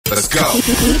Let's go.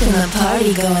 Keeping the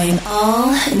party going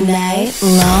all night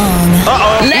long.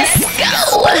 Let's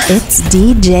go. It's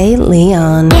DJ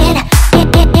Leon.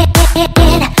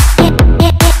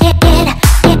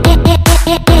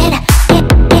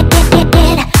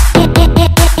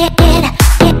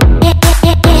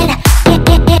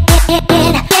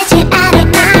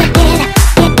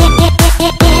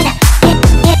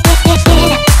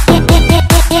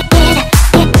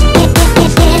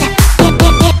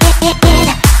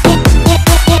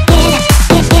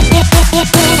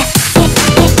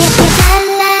 La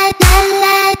la la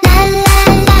la la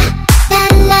la la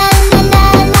la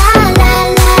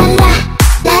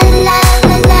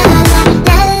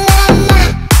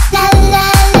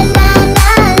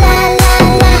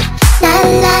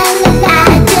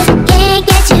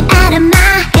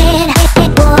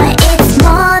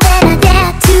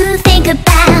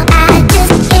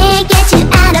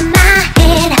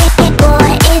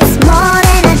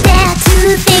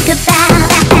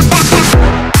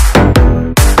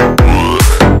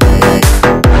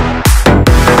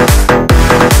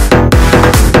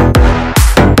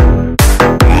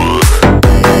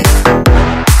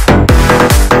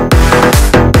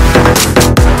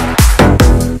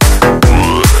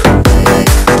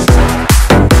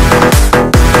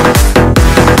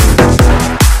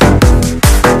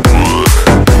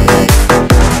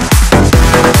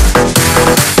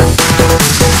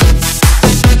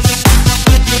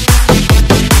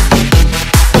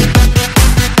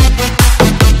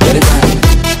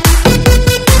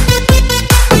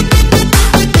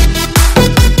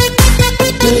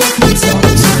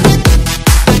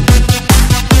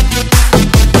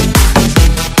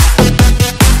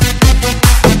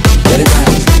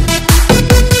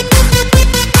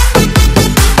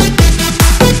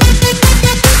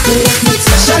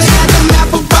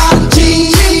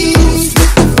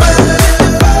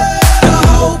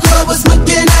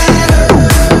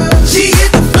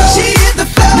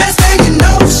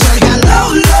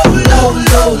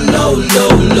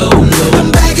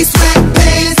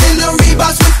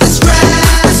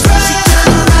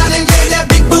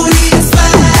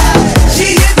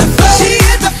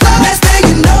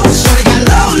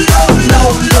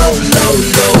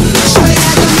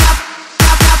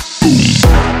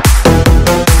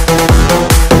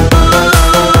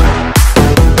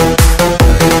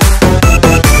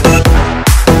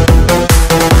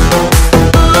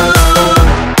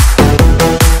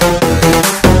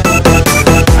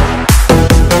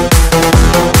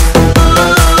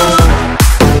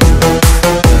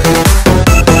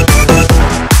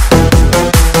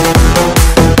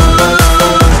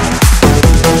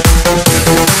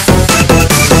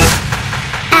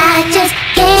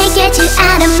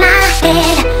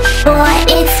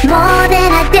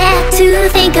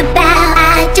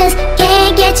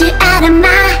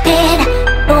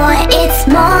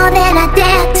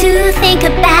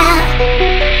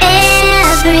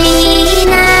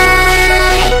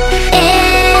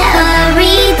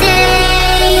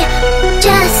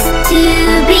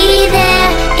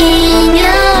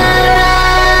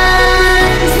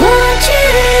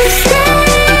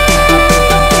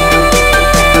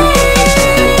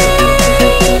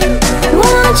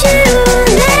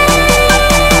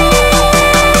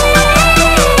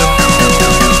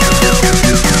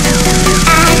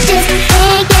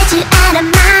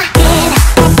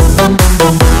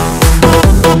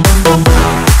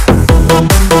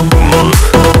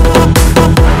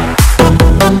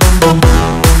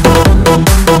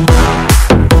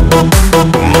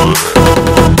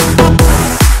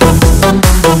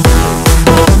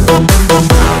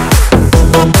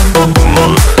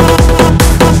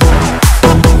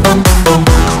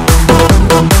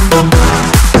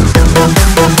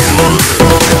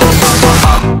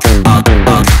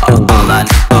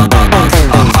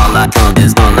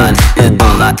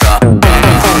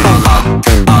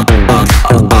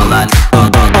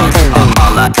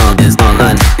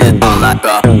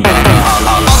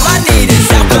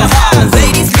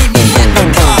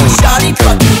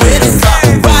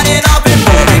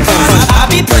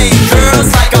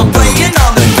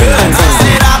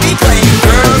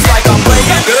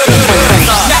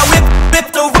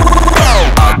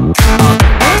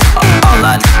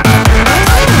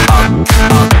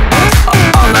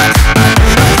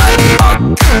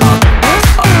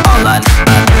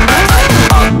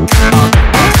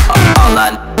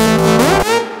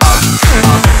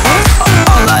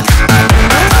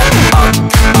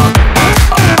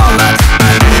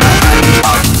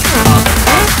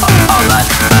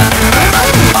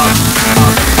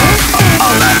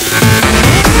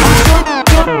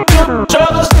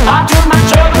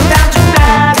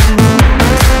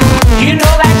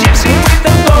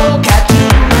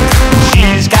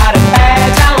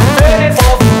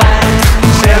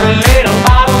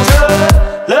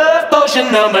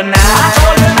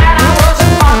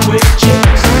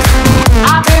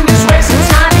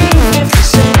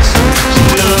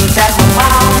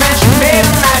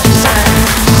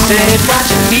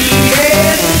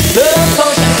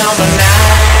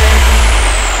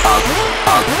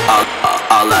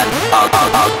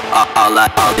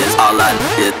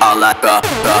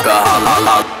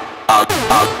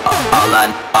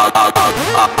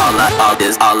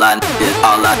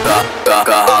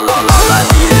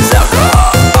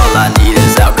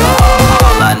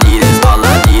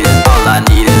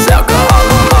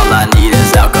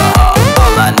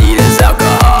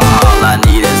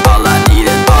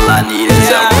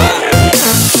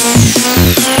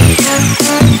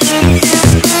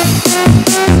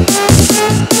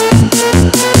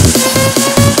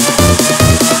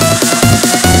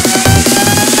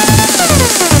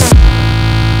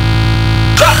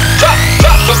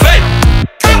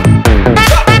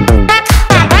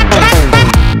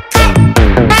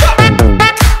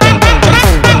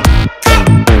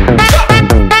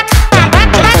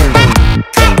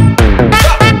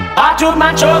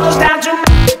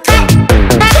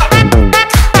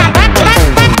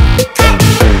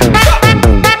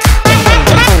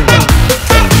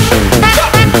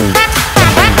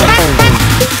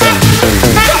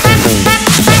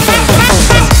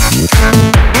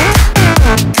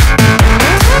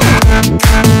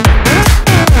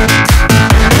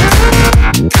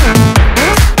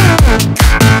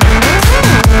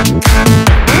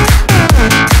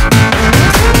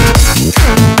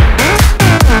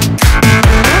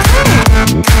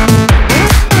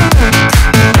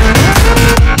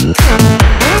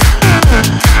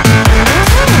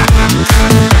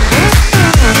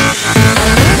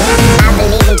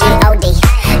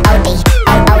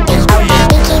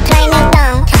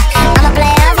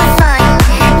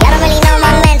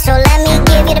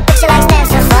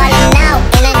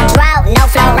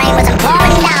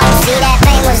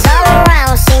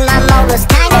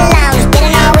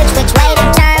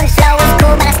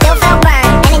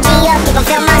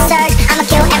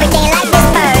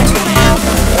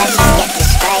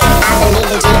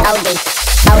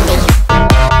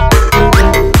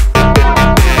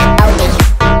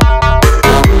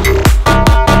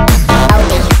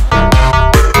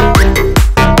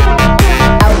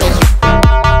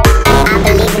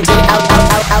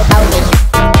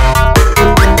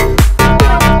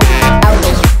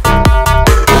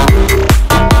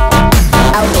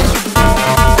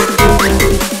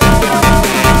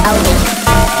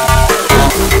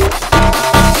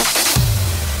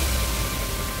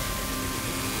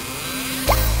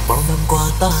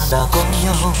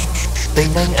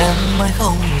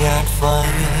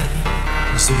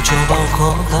Dù cho bao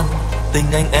khó khăn, tình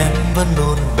anh em vẫn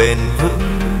luôn bền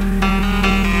vững.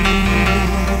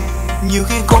 Nhiều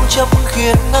khi cố chấp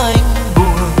khiến anh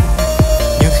buồn,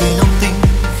 nhiều khi nóng tính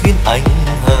khiến anh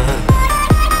hờn.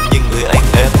 Nhưng người anh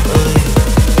em ơi,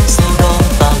 sau đó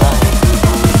ta lại từ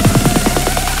từ.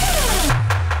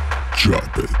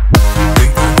 Người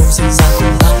ta không sinh ra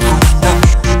cùng tháng cùng năm,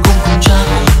 không cùng cha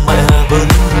cùng mẹ với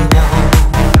nhau.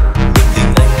 Nhưng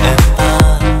tình anh em ta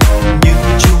như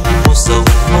chung một dòng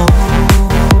máu.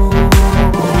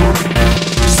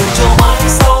 Dù cho mãi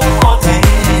sau có thế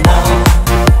nào,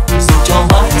 dù cho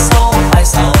mãi sau ai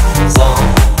sang giàu,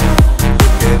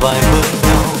 kề vai với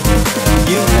nhau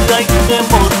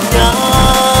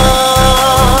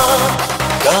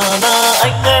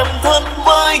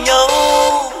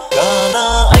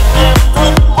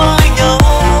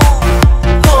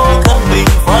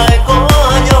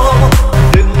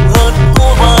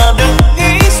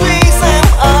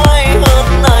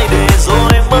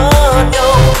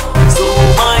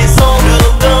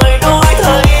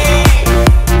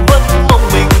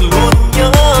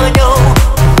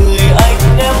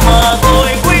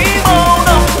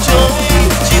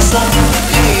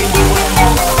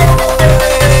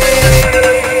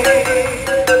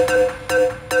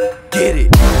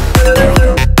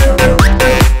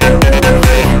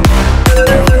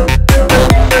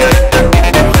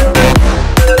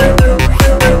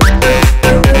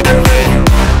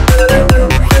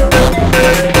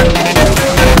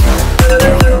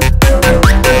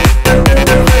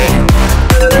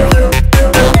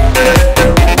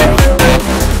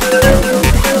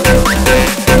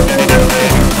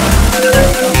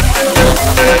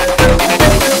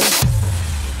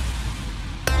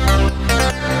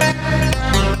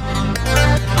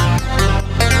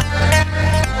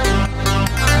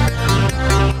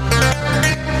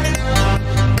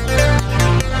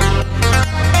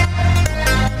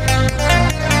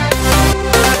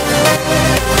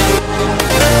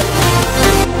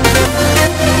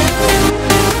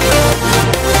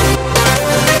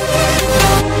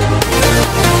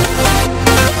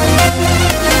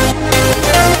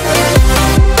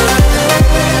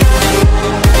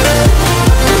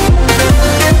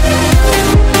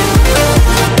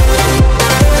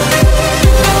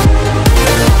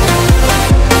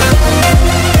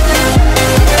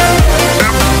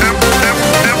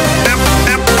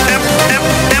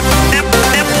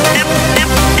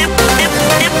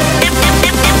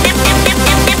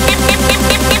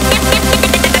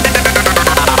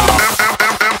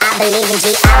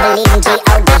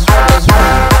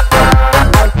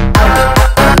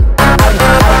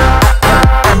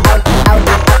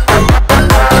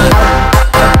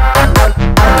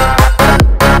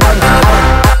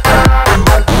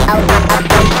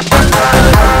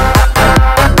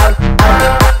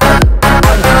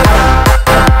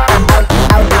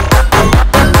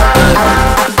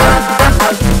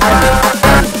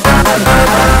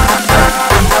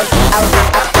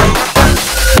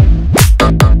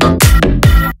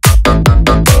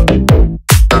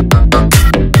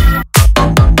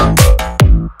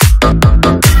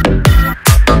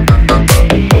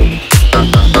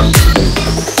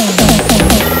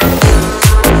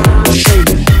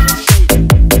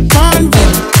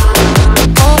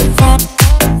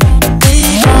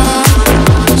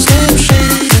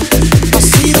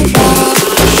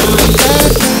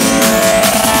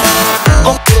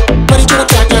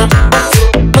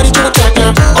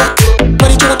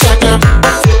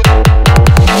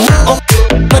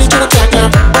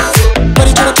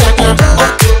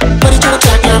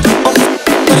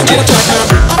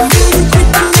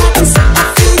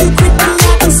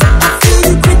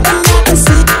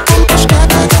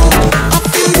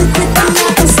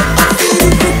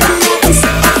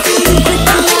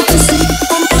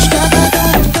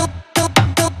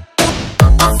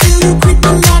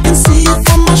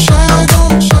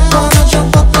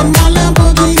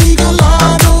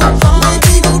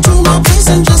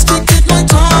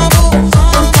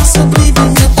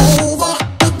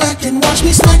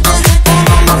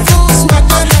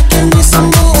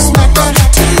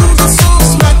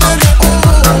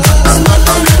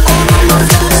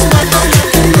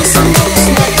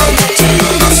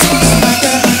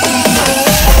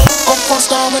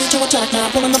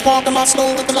rock and roll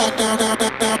slow with the lock down, down,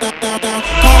 down, down, down, down, down.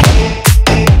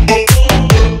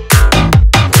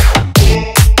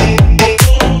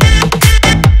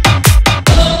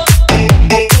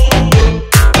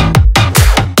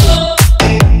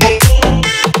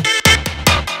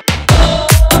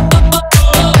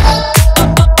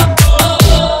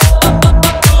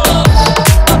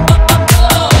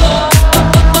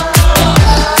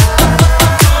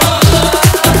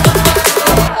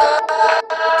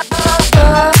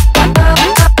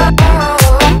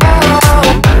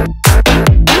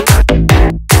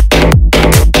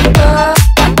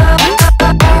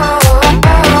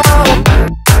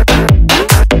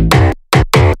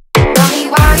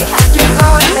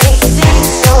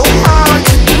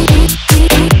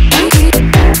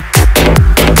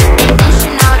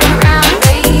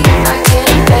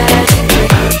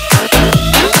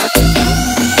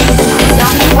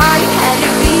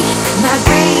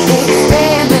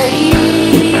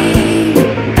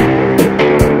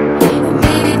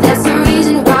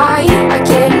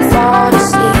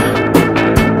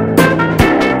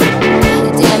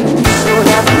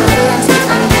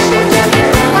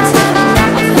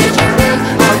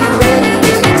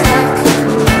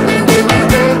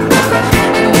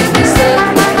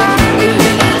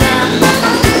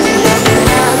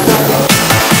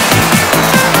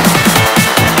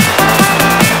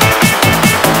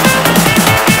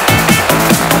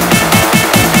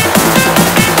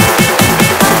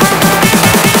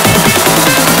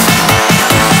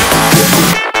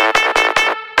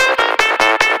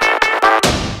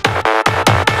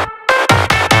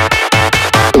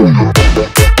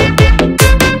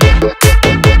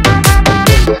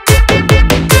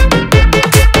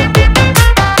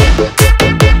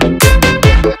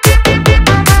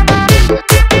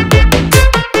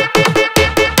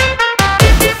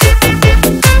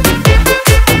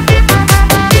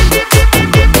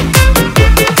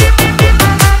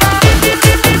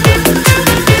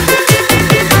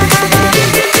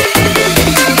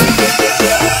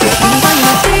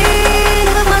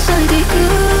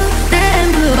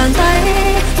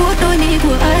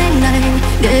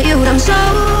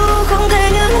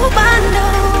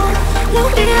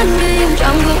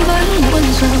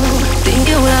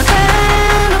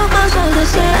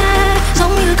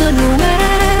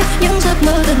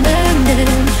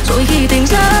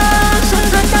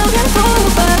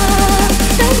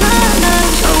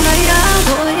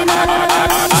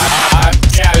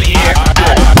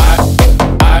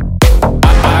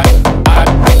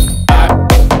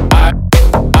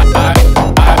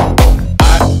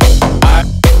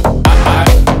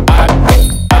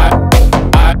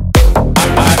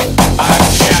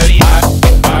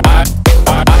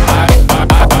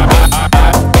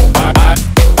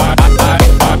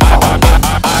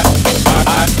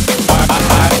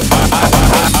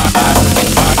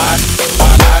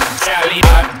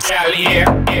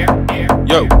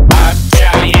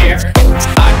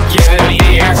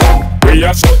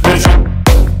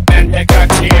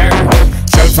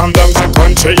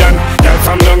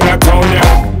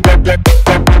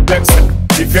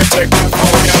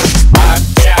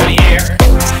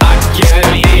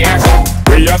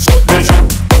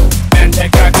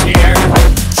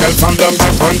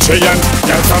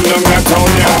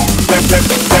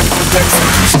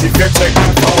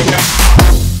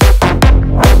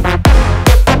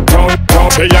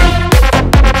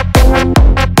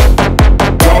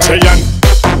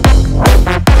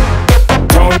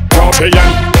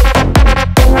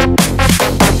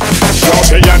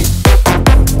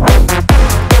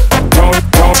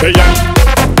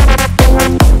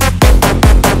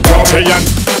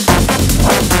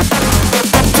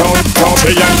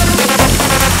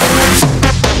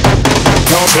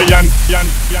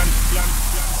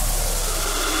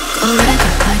 Có lẽ cả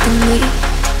hai từng nghĩ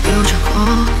yêu chẳng khó,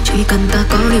 chỉ cần ta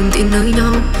có niềm tin nơi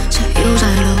nhau sẽ yêu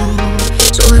dài lâu.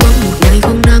 Rồi bỗng một ngày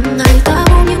không nắng, ngày ta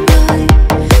buông những lời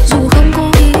dù không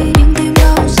có ý nhưng tim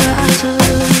đau xa rời.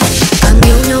 Càng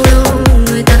yêu nhau lâu,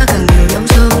 người ta càng hiểu nhau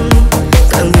sâu,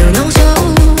 càng hiểu nhau sâu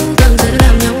càng dễ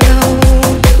làm nhau đau.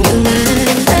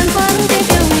 Nhưng em vẫn tin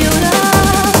yêu nhiều lắm,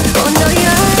 còn đời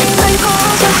anh thấy có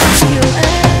rất nhiều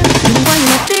em. Đừng quay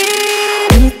mặt đi,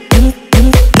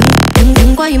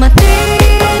 đừng quay mặt đi.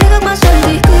 Nước mắt rơi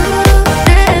thì cứ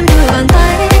để em đưa bàn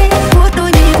tay vuốt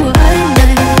đôi mi của anh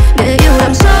này, để yêu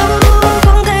làm sao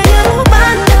không thể như lúc ban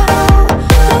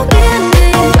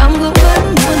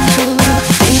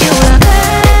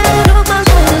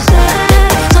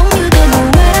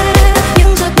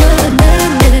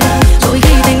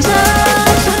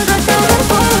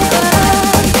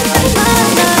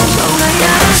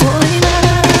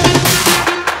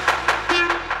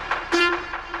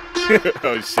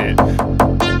Oh shit.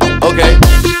 Okay.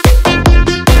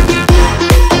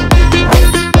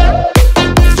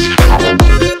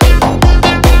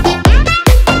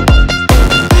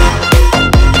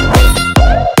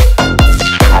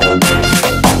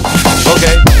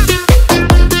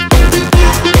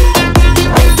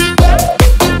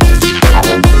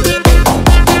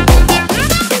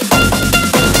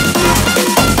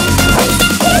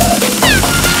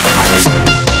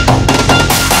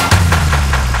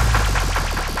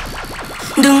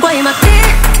 Đừng quay mặt đi,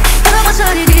 ta có sợ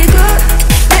thì cứ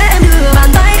để em đưa bàn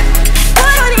tay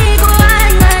với đôi mi của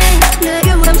anh này để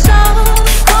yêu làm sao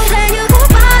không thể như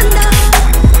phút ban đầu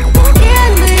muốn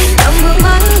yên bình trong bước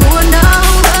mắt buồn đau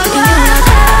tình yêu là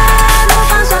thế nó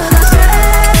tan sợ ta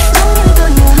sẽ giống như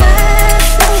cơn ngủ mê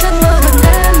những giấc mơ gần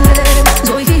đêm về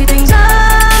rồi khi tỉnh ra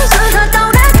sự thật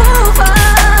đau đến vô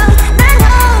vàn đến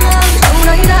ngỡ ngàng trong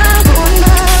đây đã buồn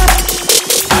bã.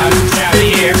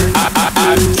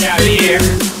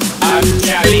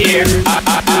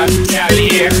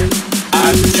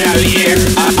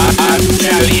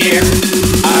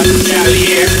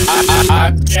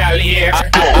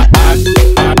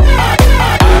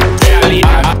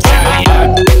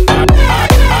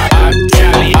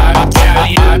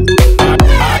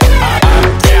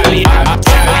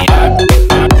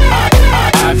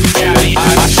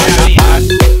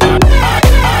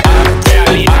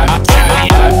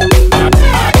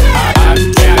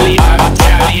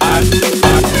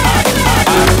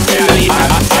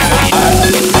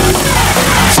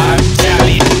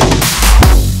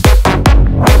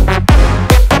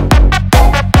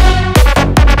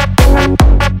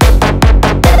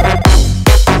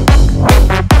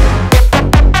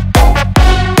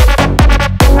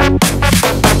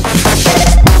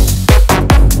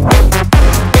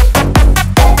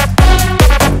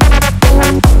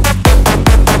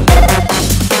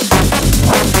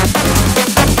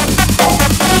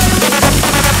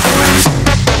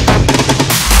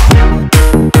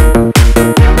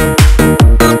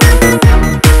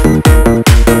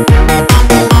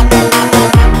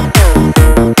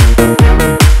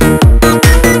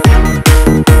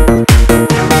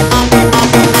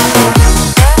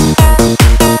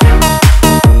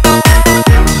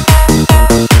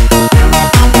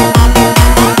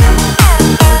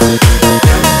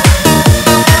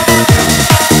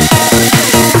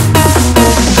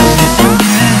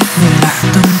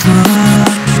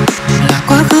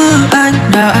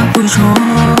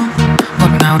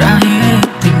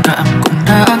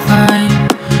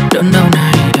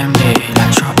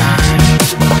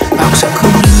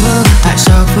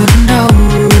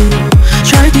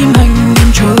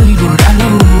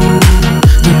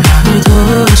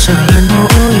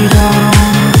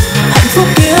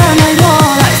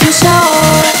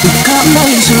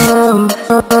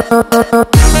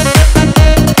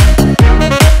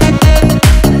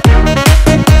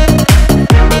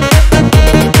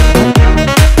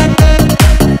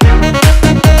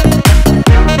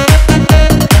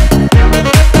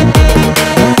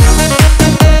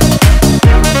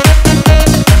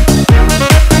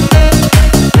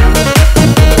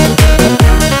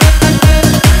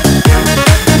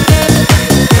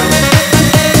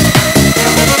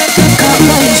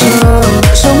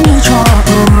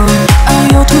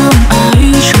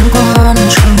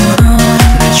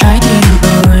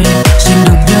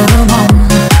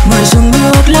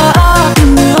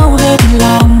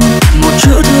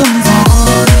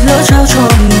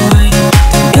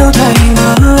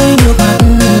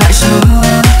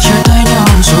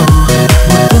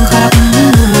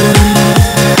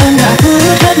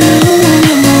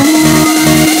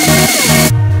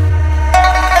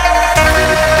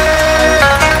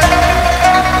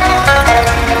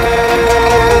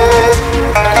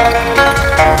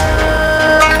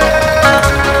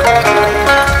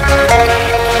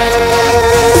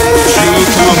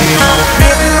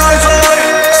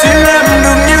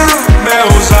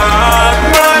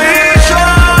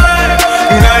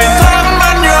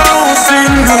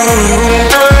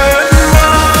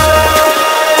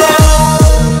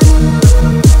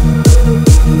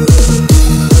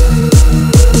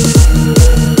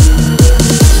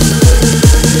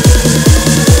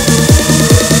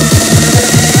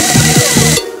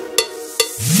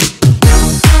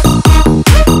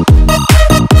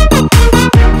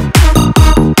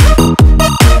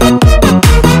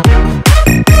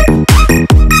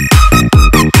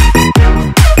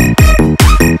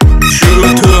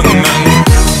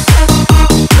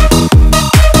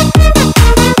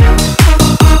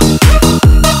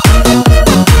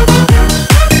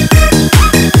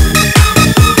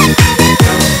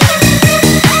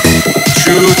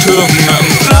 thương nặng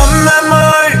lắm em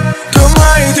ơi,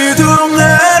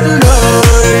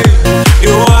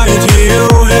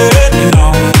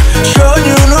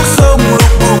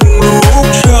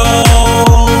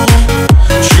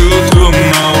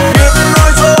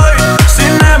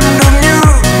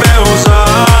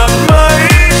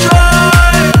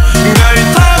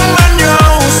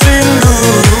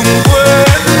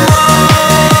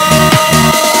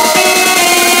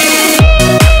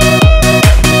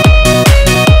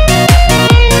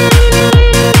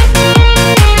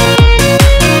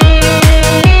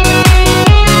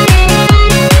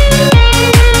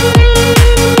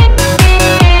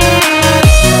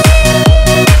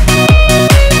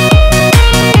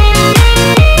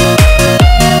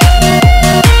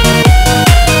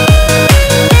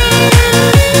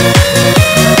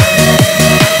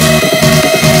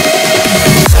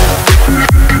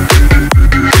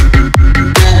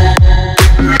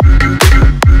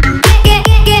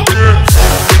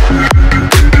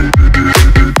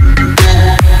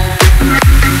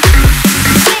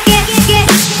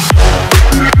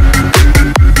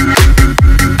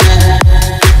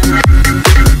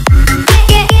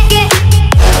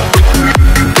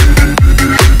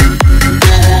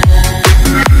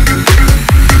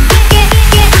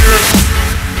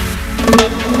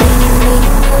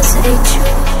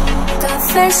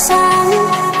 sáng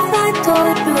với tôi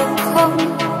được không?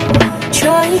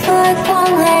 Trời với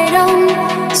quang ngày đông,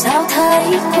 sao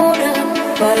thấy cô đơn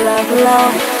và lạc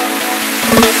lõng.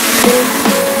 Đêm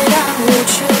khuya đang ngủ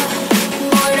trưa,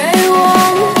 ngồi đây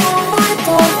uống với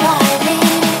tôi vài ly.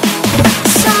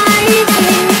 Say thì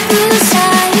cứ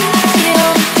say,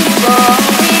 yêu thì bỏ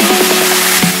đi.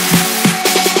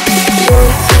 Đôi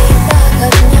khi ta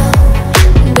gặp nhau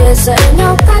để dạy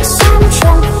nhau cách sống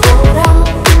trong khổ đau.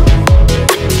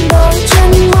 Đôi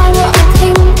chân mong lặng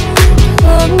thinh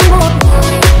hướng một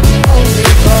người không bị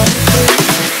bỏ đi.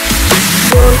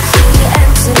 Đôi khi em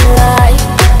dừng lại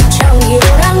chẳng hiểu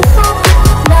đang khóc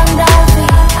đang đau vì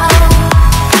ai.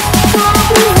 Khóc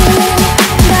người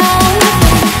đau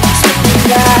vì tình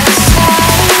đã sai.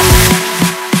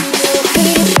 Nhiều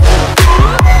khi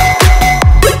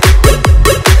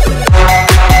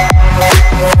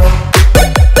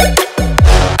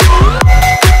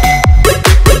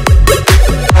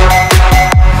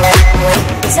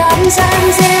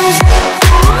dám rêu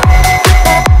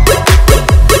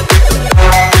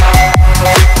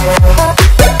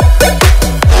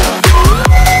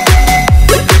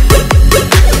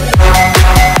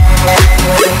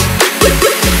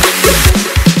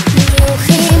nhiều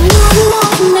khi muốn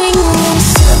một mình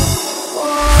sợ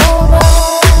cô đơn,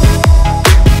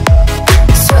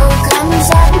 sợ cảm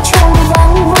giác trong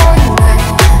vắng mỗi ngày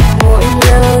mỗi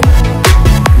lần,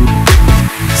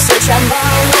 sợ chạm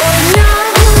vào nỗi nhớ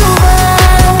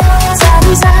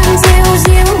gian diêu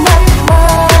diêu mập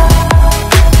mờ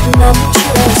nằm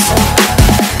chưa sợ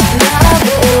ngã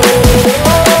về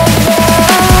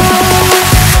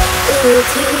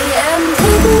thì em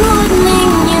thích một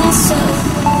mình nhưng sợ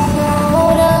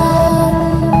cô đơn.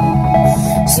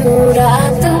 Dù đã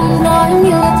từng nói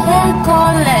như thế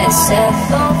có lẽ sẽ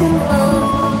tốt hơn,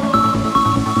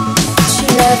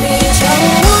 chỉ là vì chẳng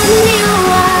muốn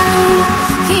yêu ai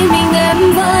khi mình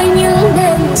em với những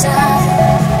đêm dài.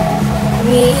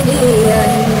 Nghĩ đi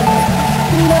anh,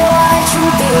 đâu ai chung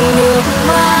tình được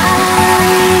mãi.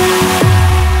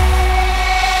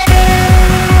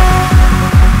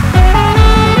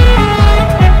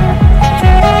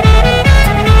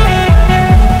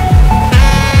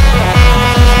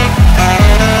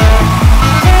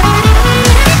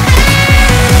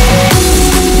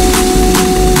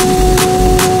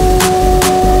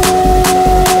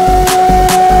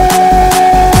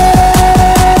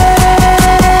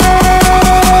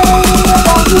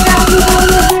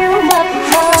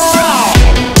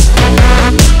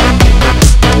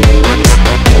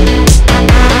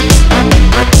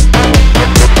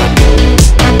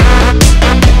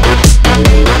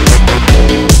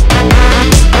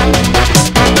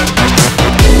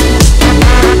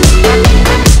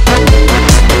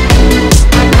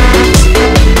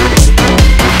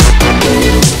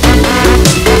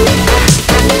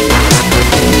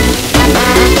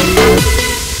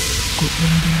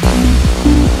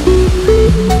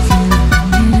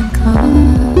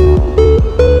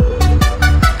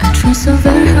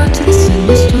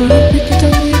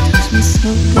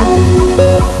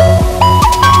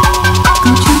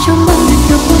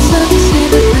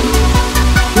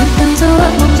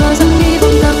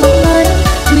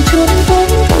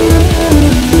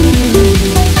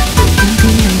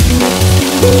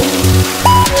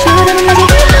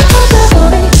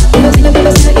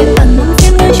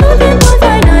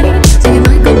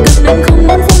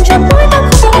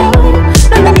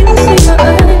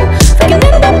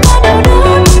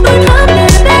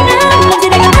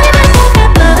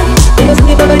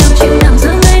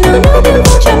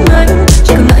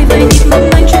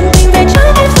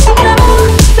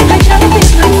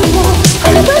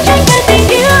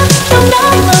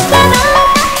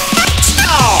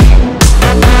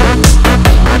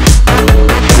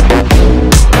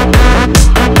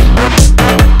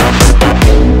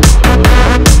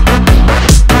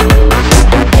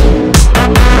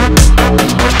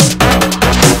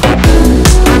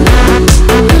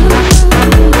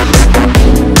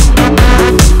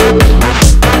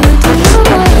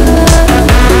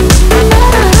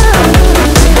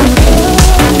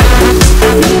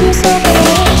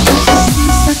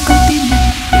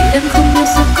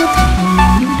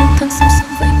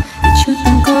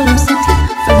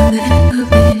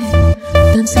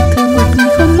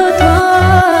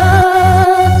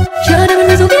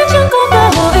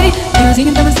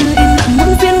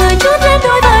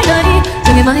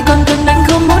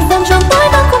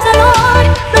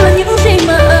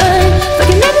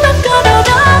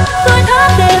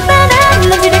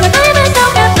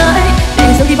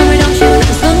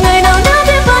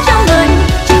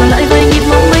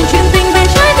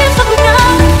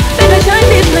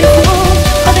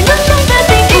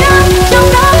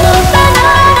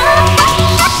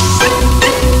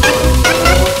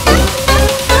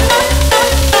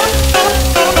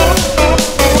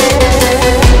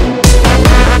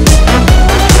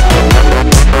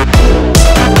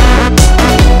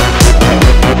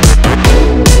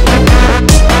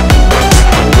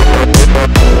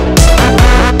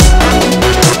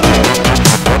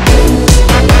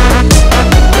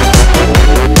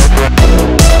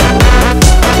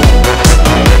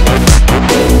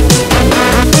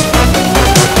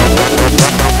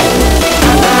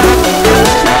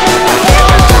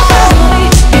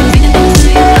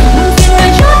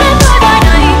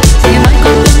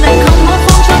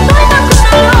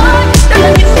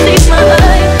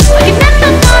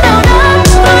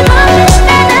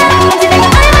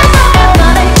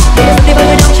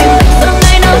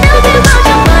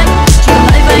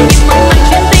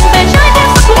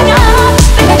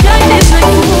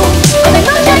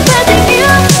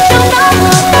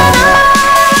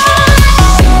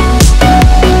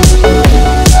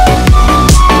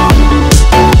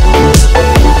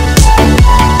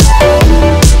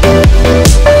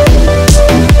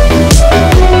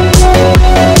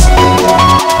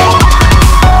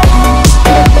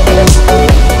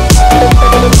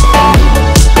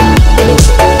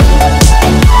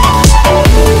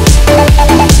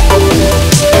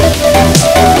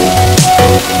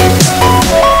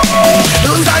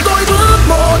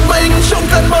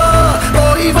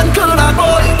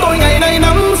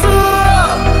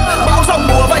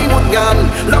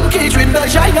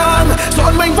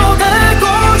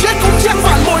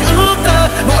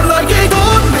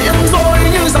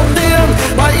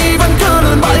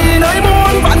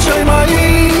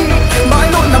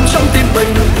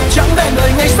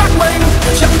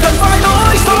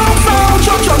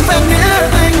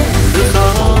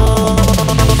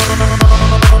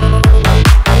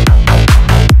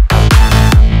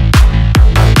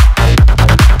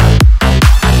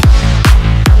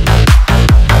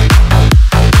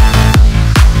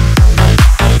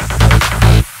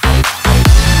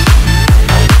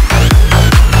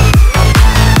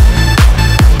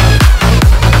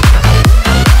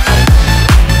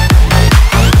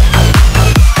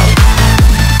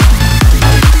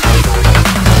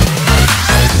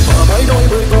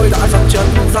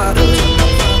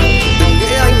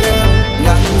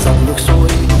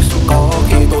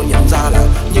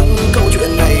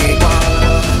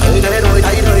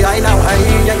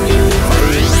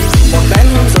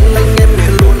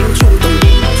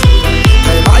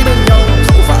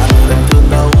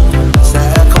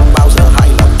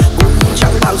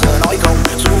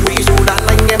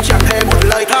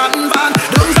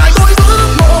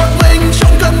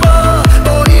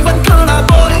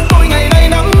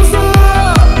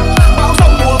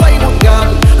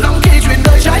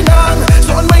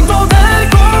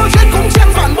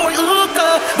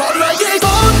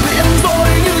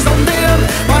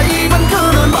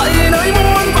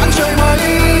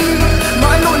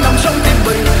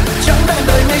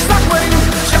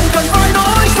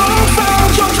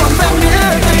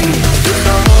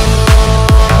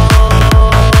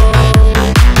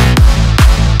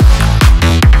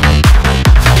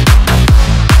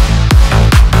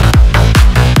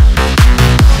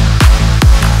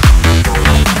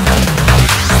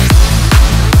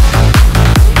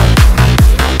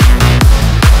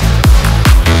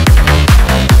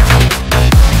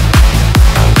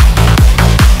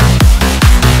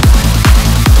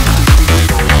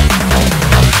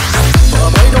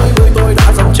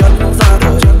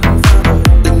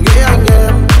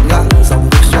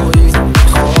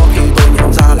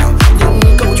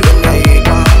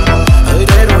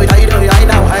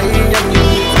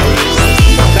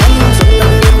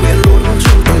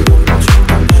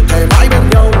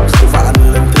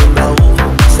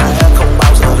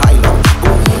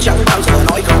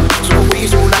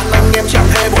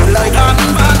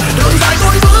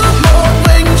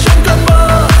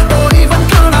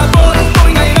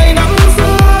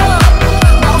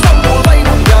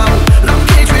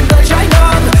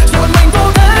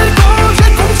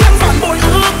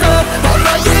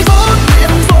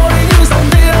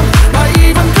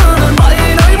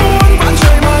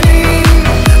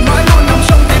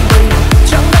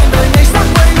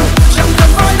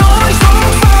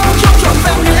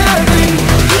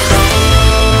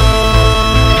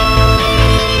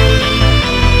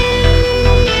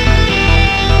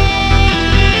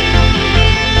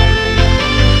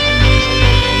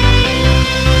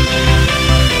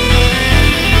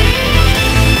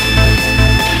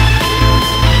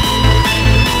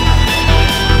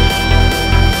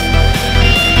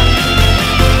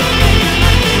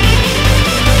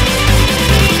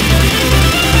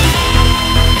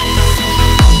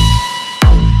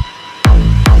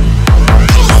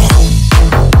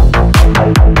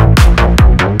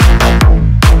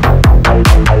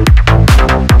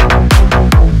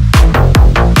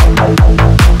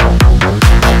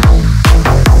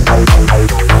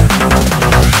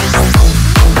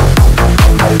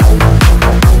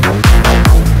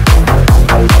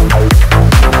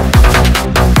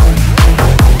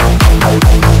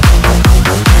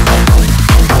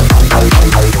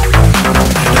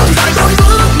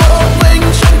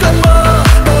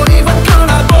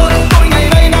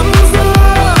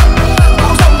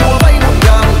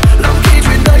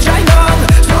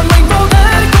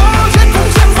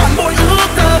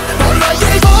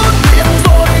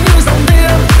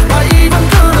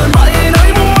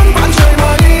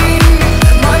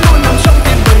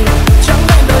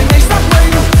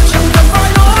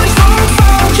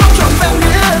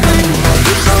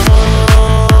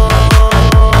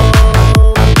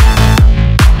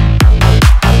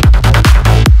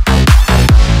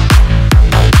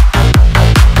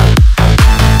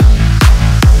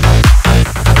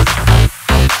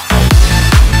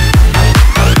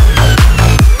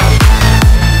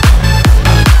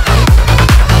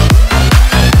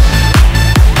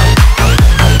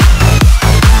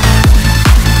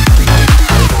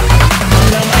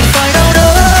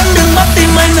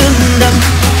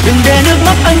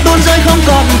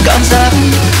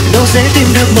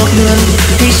 tìm được một người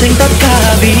hy sinh tất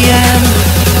cả vì em.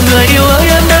 Người yêu ơi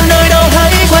em đang nơi đâu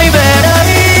hãy quay về đây.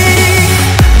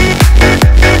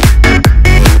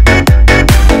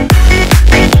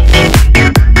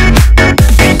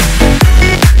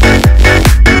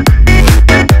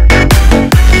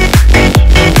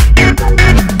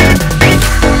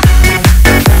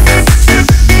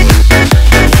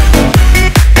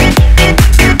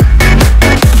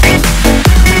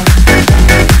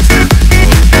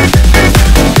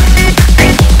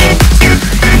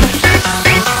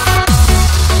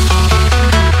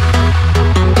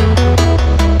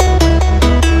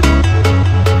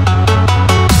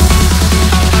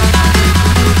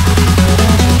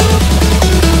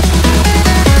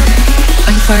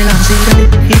 Phải làm gì đây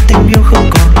khi tình yêu không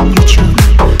còn như trước,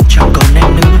 chẳng còn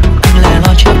em nữa, anh lẻ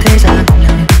loi trước thế gian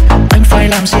này. Anh phải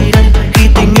làm gì đây khi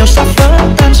tình yêu sắp vỡ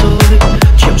tan rồi,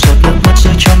 chiều giọt nước mắt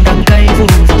rơi trong đắng cay vô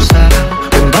vọng xa.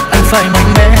 Đừng bắt anh phải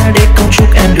mạnh mẽ để câu chúc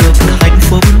em được hạnh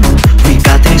phúc, vì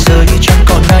cả thế giới chẳng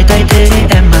còn ai thay thế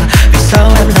em mà. Vì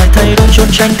sao em lại thay đổi trốn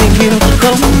tránh tình yêu,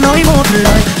 không nói một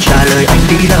lời trả lời anh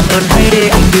đi làm ơn hãy để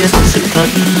anh biết sự thật.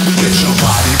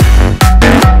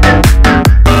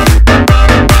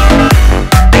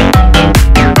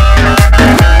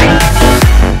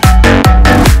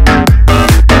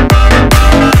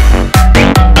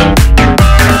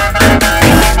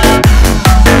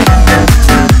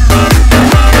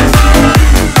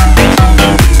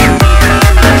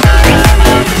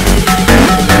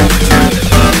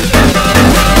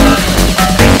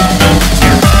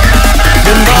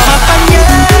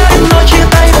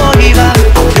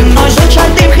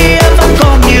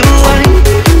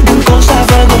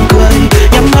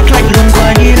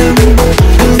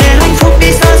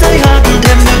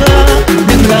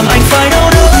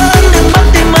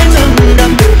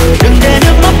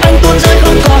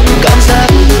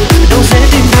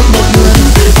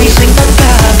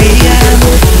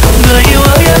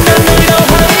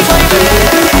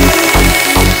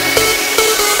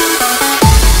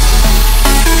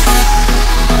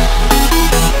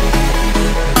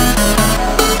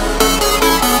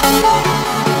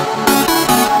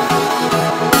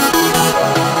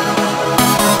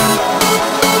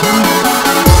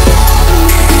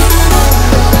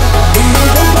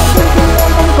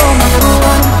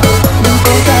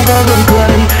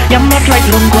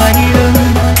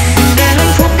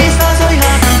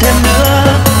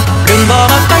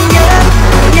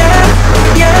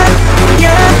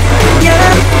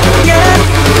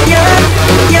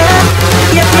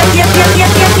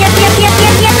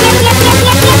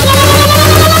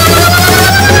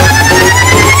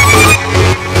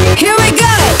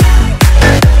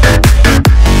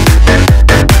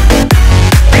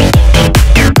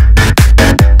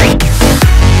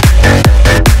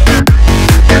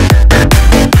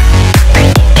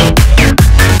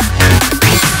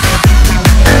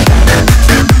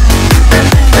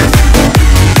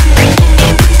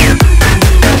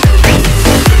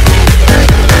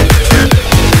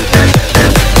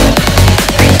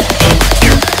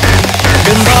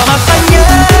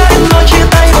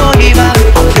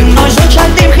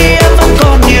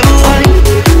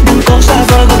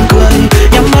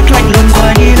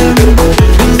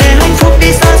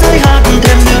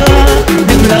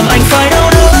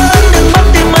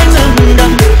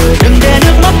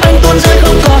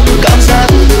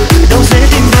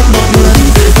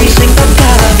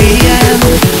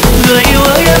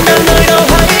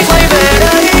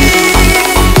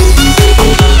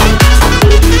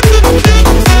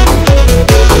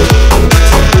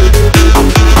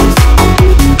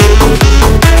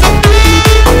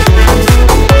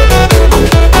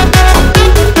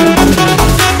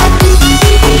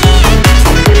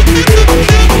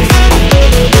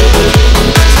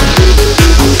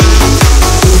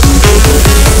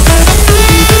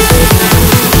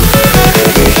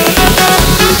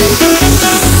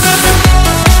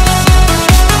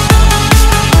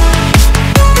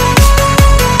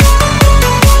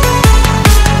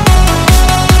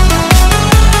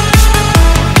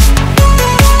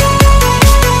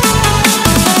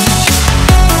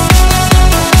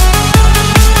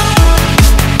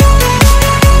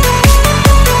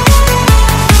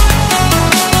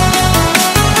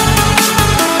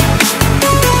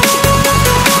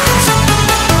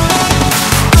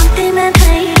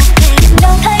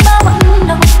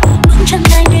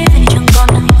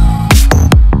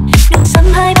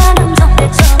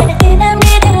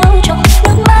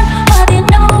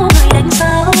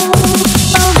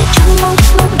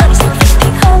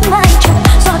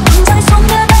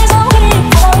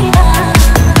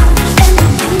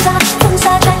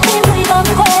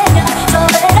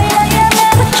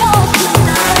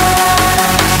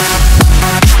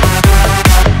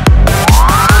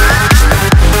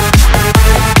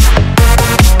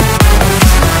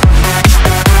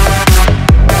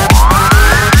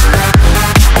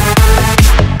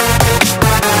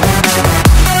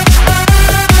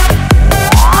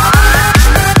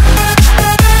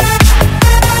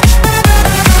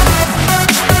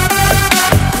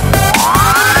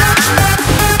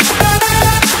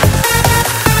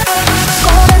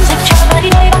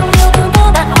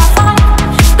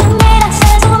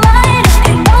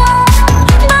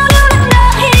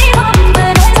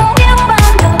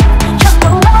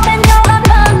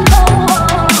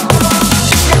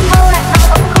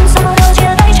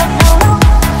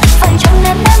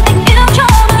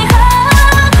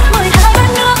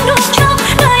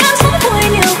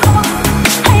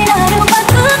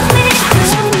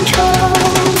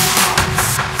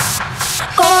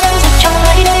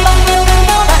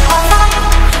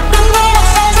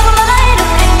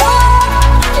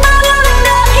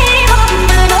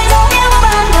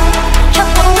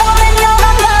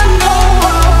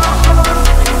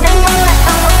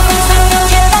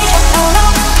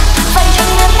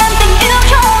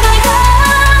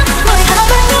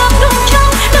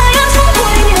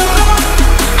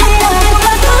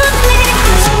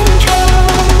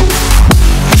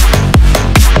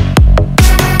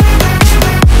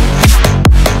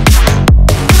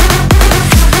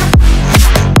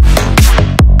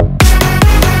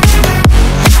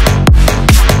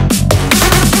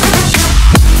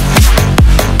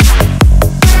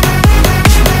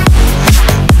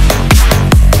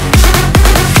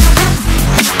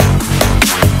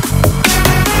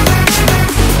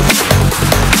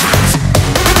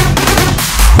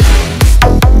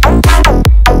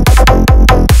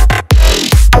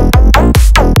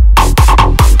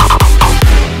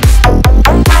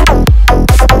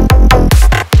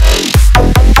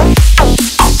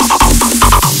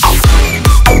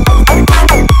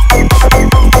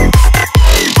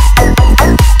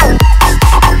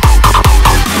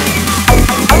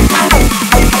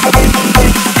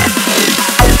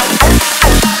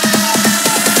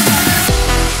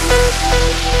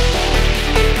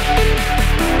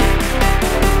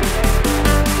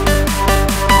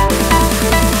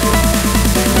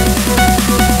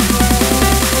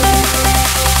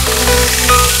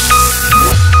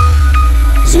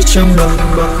 trong lòng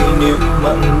bao kỷ niệm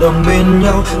mặn nồng bên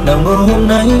nhau. Nào ngờ hôm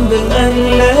nay bên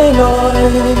anh lẻ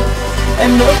loi,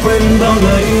 em đã quên bao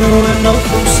lời yêu em nói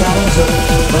không xa rời,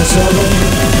 và giờ đây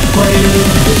quay lưng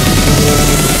tìm người.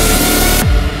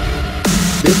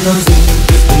 Biết nói gì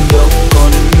biết tình đâu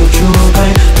còn nhiều chua cay,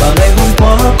 và ngày hôm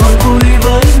qua còn vui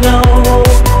với nhau.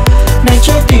 Nay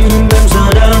trái tim em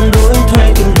giờ đang đuổi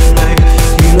thay từng ngày,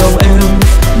 vì lòng em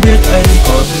biết anh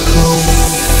còn không.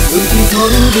 Thì thôi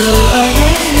đừng anh,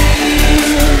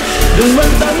 đừng bận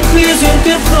tâm khi duyên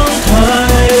kiếp không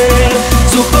thay.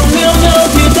 Dù không yêu nhau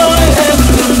thì thôi em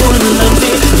đừng buồn làm gì,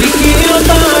 vì khi yêu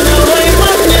ta nào hay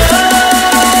mất nhau.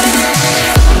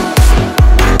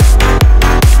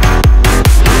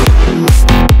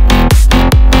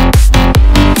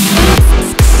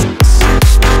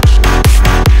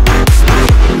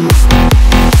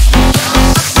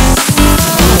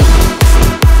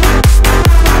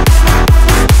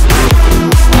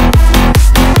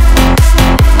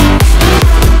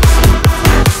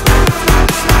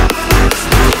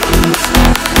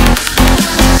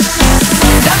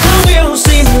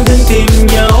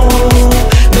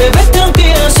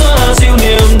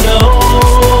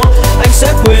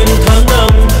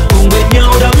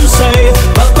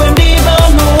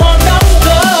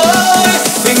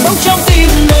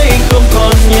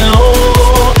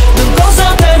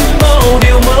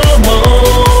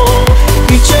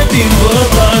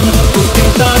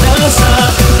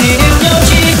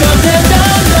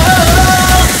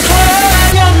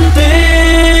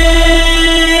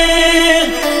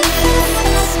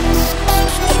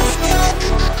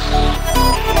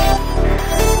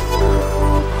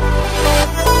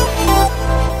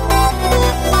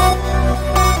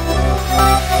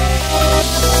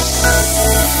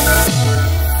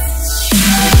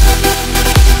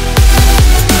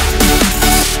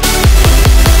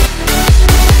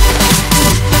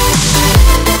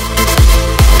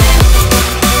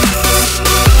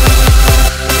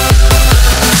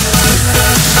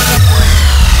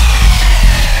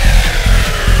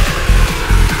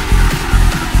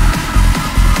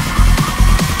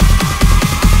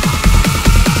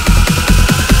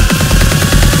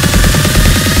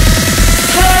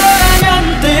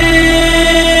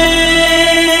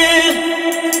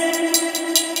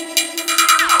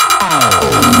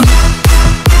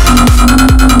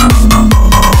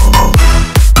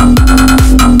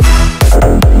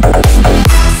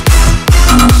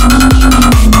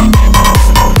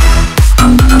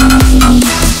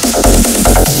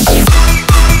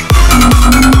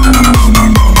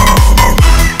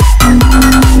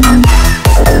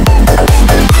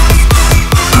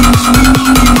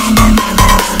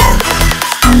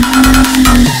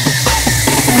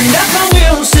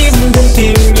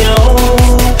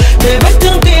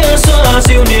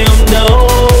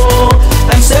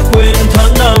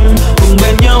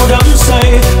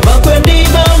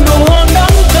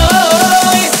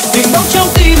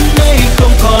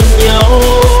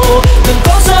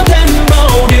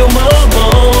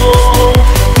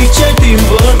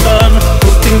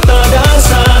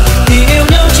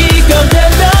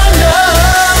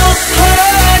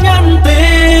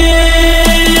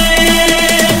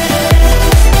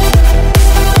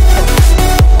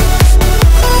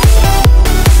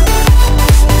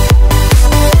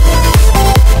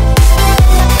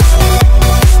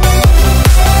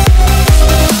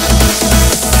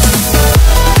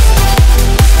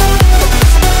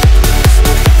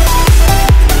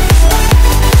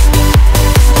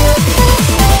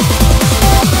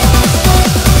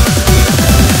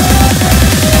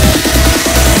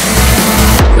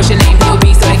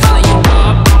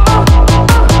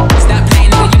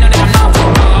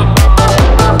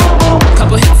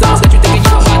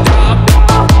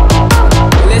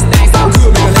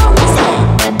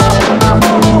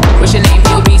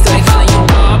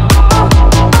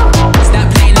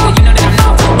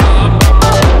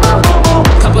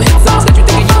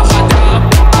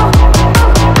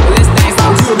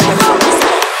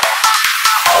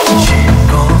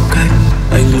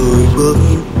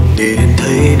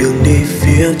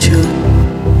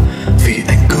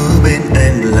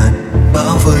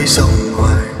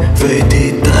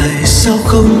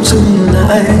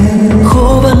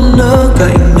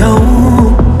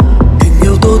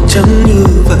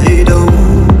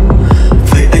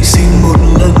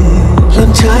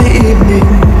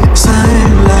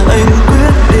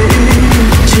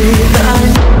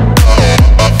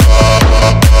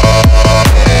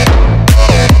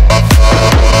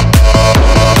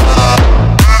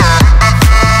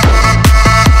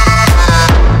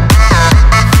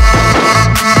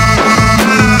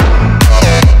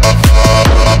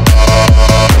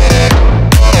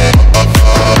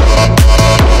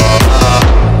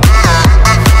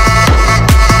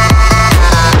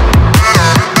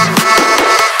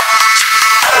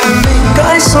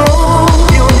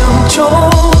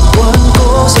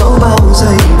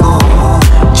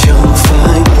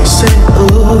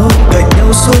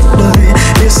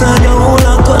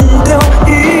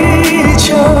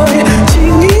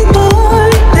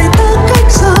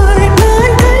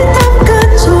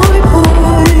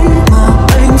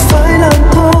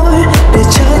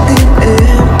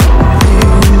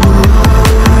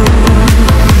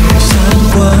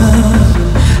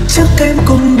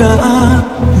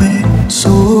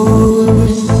 rồi.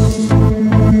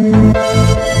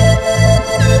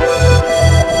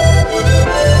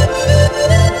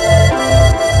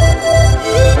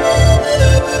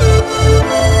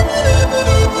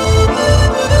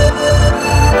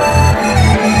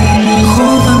 Khó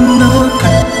khăn nỡ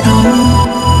cạnh nhau,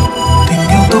 tình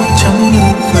yêu tốt chẳng như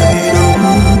vậy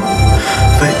đâu.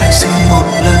 Vậy anh xin một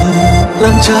lần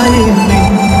làm trái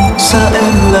mình, xa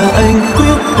em là anh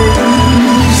quyết định.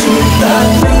 Rồi ta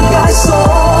mình gái gió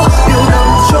yêu nằm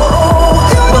chỗ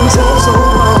vẫn dấu dấu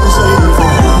bao giây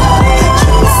vàng.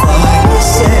 Chẳng phải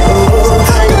sẽ ở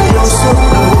cạnh nhau suốt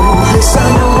đời để xa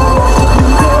nhau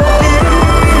thuận theo ý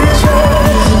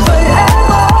trời. Vậy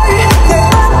em ơi, ngày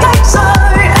ta cách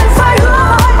rời, em phải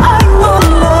hứa với anh một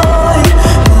lời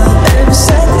là em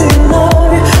sẽ tìm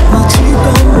nơi mà chỉ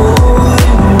có mỗi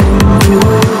mình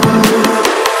thôi.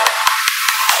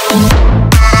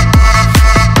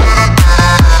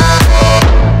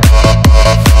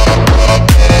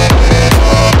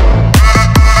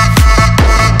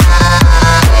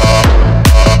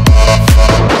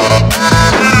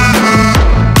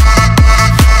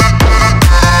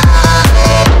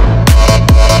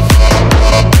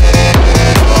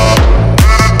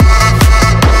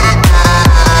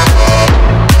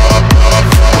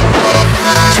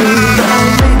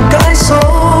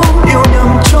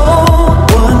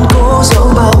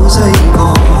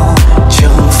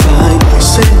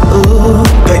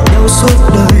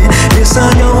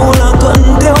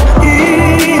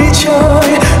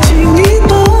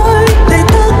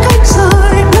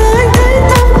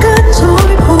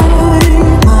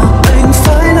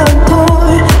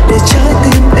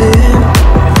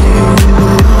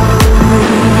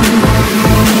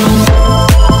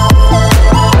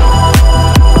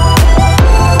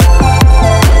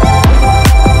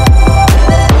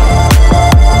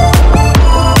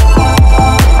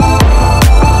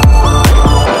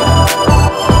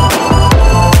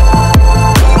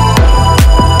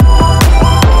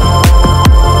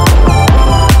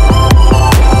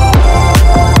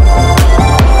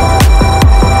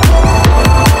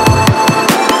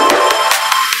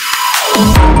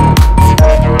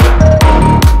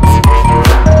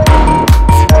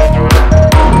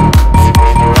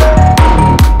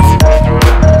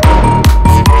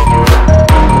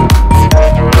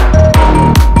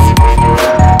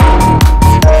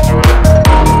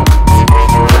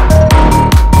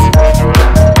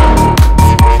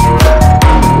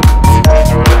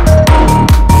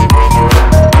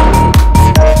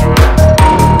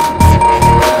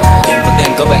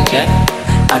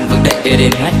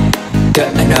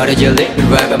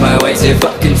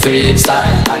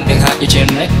 Anh đang hát như trên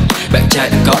net, bạn trai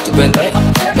đang có thì quên đấy.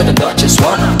 Nói tên đó just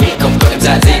wanna be, không có em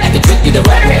ra gì. I can treat you the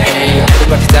right way. Anh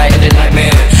đang today and the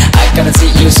nightmare. I gotta see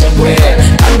you somewhere.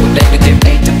 Anh muốn đem đến tìm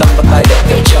anh trong tâm và tay để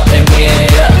kể cho em nghe.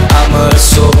 I'm a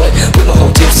soul with my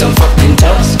whole team some fucking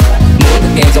toes. Muốn được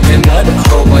nghe giọng em nói được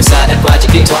hồ ngồi xa em qua chiếc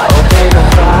điện thoại. Oh baby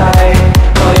cry,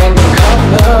 thôi anh đừng khóc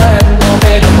nữa em. Oh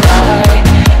baby cry,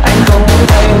 anh không muốn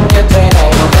thấy em như thế này.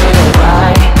 Oh baby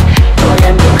cry, thôi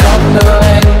em đừng khóc nữa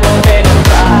em.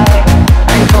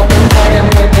 Anh không muốn thấy em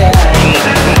như thế này.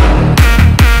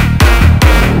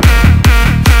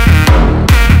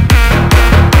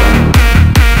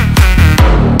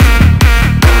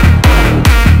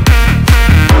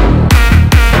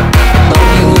 Bao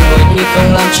nhiêu người đi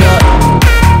không làm cho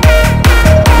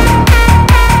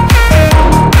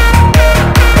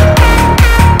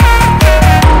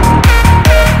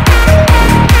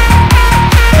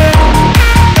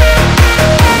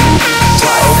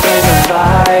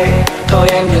thôi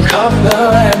em đừng khóc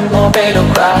nữa em. Oh baby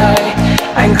don't cry,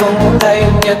 anh không muốn thấy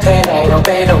em như thế này. Oh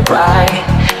baby don't cry,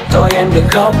 thôi em đừng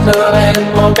khóc nữa em.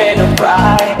 Oh baby don't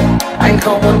cry, anh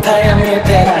không muốn thấy em như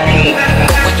thế này.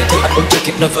 Không có những thứ anh vẫn chưa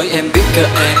kịp nói với em, biết cơ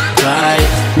em cry.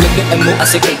 Nhưng nếu em muốn anh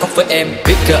sẽ càng khóc với em,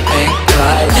 biết cơ em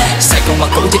cry. Sai con mà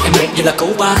cũ thì em đẹp như là cũ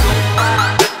ba.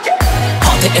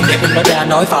 Họ thấy em đẹp nên nó ra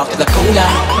nói vào thì là cũ la.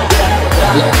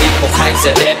 Lỡ đi 1-2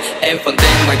 giờ đêm em vẫn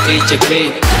đang ngoài khi chơi khuya.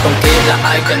 Còn kia là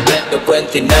ai cần bên được quên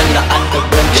thì nên là anh cần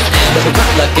quên cho em. Đôi mắt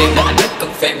là game là anh rất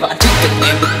cần fan và anh chỉ cần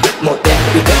em được một đêm.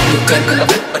 Yêu thích nhiều kênh nên là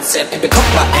thích mình xem em đừng khóc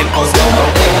mà em oh no.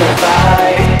 Oh baby don't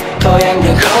cry, thôi anh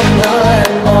đừng khóc nữa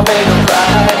em. Oh baby don't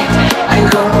cry, anh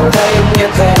không muốn thấy em như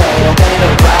thế này. Oh baby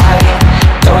don't cry,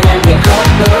 thôi anh đừng khóc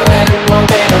nữa em. Oh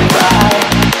baby don't cry,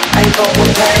 anh không muốn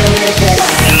thấy em như thế này.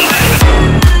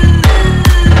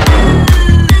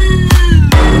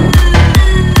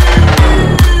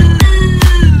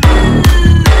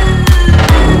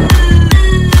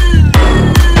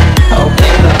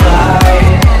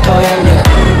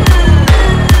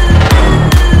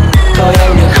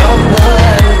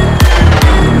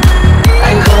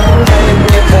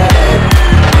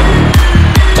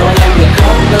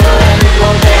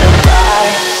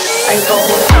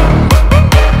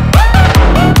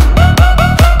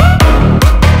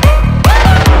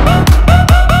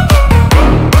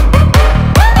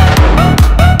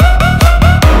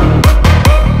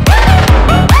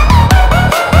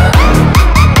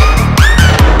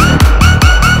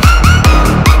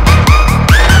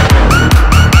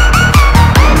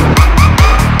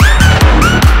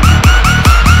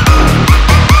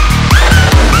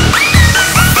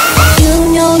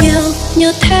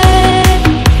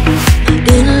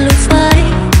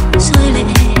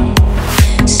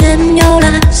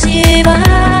 suy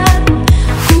vãn,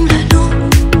 cũng là lúc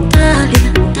ta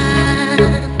liền tan.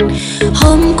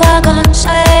 Hôm qua còn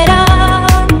say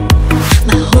đắm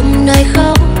mà hôm nay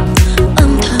không,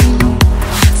 âm thầm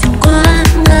vượt qua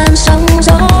ngàn sóng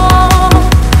gió.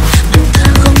 Mà ta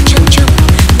không trân trọng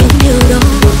những điều đó.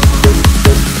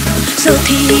 Giờ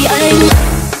thì anh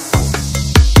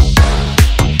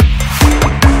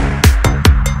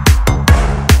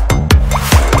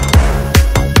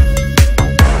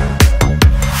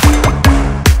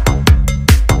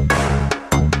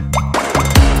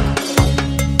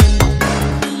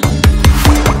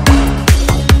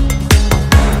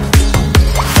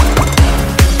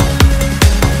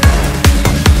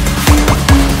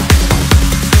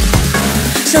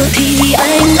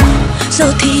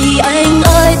giờ thì anh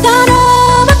ơi, ta đã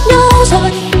mất nhau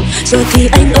rồi. Giờ thì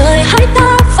anh ơi, hãy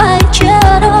ta phải chia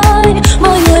đôi.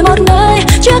 Mỗi người một nơi,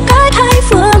 chia cách hai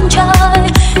phương trời,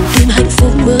 tìm hạnh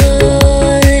phúc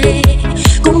mới.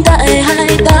 Cũng tại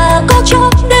hai ta có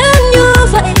chót đến như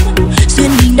vậy,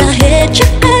 duyên mình đã hết chắc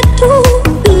hết thu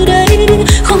từ đây.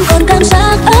 Không còn cảm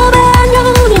giác ở bên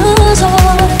nhau nữa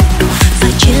rồi,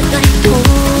 phải chia tay thôi.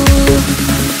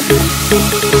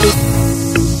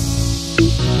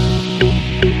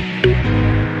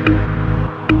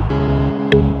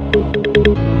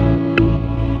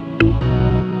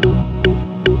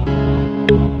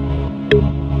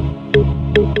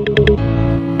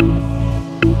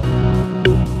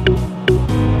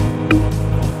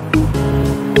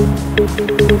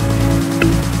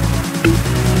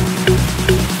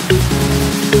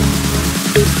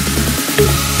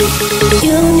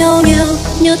 Yêu nhau nhiều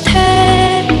như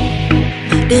thế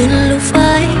mà đến lúc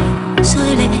phải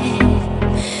rơi lệ,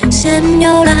 xem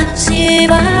nhau là gì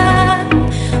bán,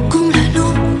 cũng là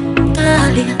lúc ta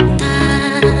liền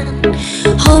tan.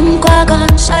 Hôm qua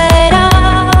còn say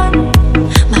đắm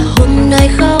mà hôm nay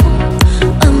không,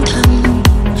 âm thầm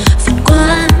vượt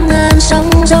qua ngàn sóng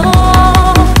gió.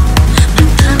 Mà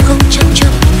ta không trân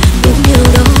trọng những điều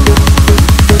đó.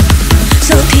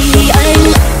 Giờ thì anh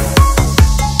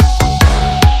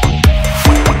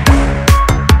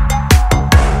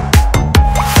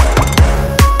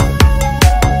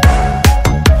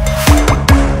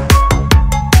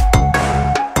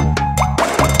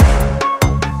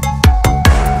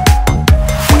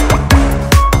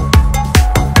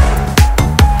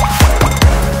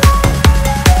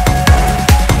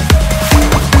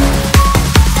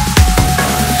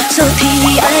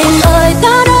ơi,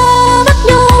 ta đã mất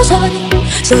nhau rồi.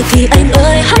 Giờ thì anh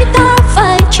ơi, hãy ta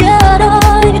phải chia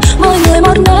đôi. Mỗi người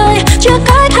một nơi, chia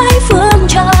cách hai phương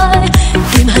trời,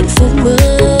 tìm hạnh phúc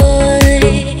mới.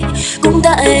 Cũng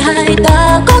tại hai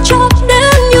ta có chót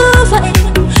đến như vậy,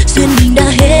 duyên mình đã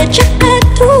hết chắc hết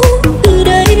thu từ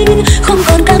đây. Không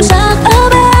còn cảm giác ở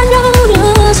bên nhau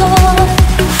nữa rồi,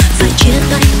 phải chia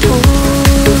tay thôi.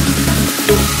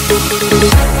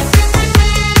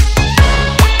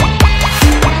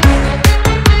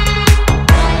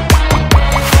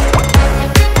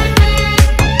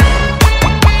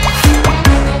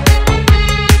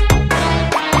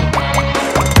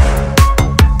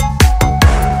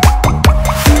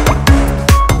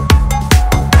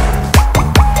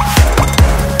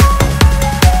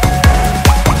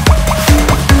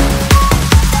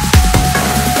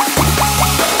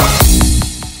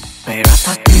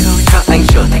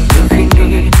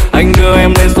 Anh đưa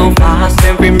em lên sofa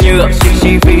xem phim như ở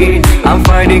CCTV. I'm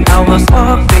finding out her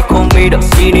stuff, they call me the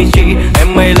CDG.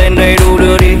 Em mây lên đây đủ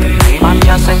đưa đi, ban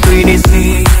nhà xanh 3DC.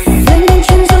 Lên lên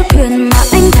chuyến du thuyền mà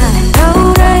anh thải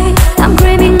đâu đây. I'm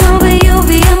dreaming over you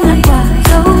vì em là quả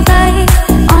dấu tay.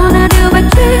 On a điều bạch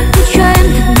tuyết cứ cho em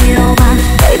thật nhiều vàng.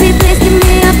 Baby please give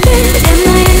me a kiss, đêm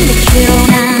nay anh được chiều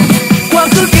nàng. Quá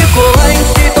khứ kia của anh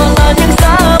chỉ toàn là những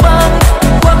giá băng.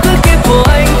 Quá khứ kia của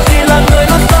anh chỉ là người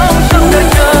luôn sống trong đời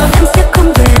chờ. Em sẽ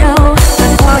không về đâu,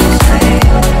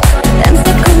 em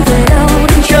sẽ không về đâu.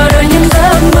 Đừng chờ đợi những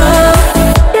giấc mơ.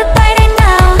 Đưa tay đây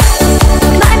nào,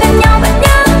 mãi bên nhau vẫn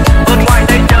nhớ. Bên ngoài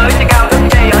đây trời sẽ cao đứng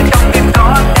đây, ở trong tim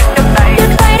có em trước đây.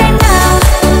 Đưa tay đây nào,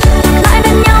 mãi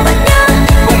bên nhau vẫn nhớ.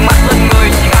 Cùng mắt lên người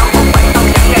chỉ áo không phải trong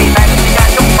những ngày tan chỉ ra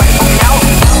chúng phải cùng nhau.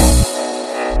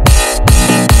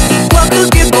 Quá khứ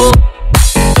kia của